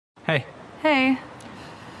Hey. Hey.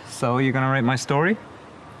 So, you gonna write my story?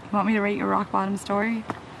 You want me to rate your rock bottom story?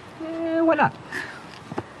 Yeah, why not?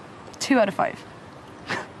 2 out of 5.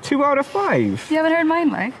 2 out of 5? You haven't heard mine,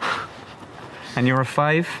 like? And you're a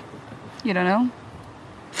 5? You don't know?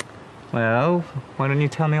 Well, why don't you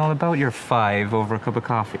tell me all about your 5 over a cup of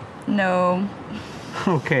coffee? No.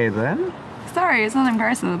 Okay, then. Sorry, it's nothing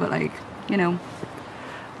personal, but like, you know.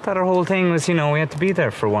 Thought our whole thing was, we had to be there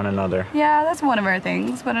for one another. Yeah, that's one of our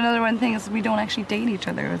things, but another one thing is we don't actually date each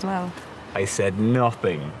other as well. I said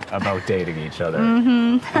nothing about dating each other.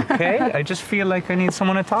 Mm-hmm. Okay? I just feel like I need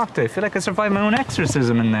someone to talk to. I feel like I survived my own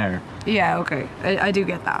exorcism in there. Yeah, okay. I do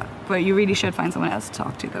get that. But you really should find someone else to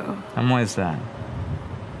talk to, though. And why is that?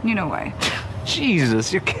 You know why.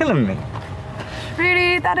 Jesus, you're killing me.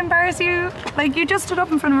 Really? That embarrass you? Like, you just stood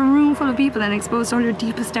up in front of a room full of people and exposed all your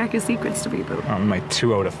deepest, darkest secrets to people. Oh, my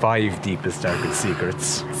 2 out of 5 deepest, darkest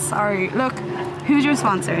secrets. Sorry. Look, who's your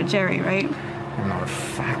sponsor? Jerry, right? I'm not a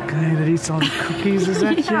fat guy that eats all the cookies, is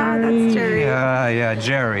that Yeah, Jerry? that's Jerry. Yeah,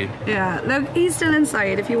 Jerry. Yeah, look, he's still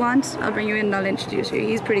inside. If you want, I'll bring you in and I'll introduce you.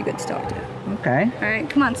 He's pretty good to talk to. Okay. All right,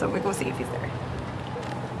 come on, so we'll go see if he's there.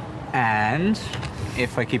 And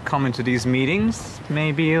if I keep coming to these meetings,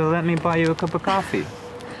 maybe you'll let me buy you a cup of coffee.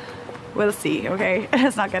 We'll see, okay?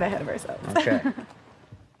 Let's not get ahead of ourselves. Okay.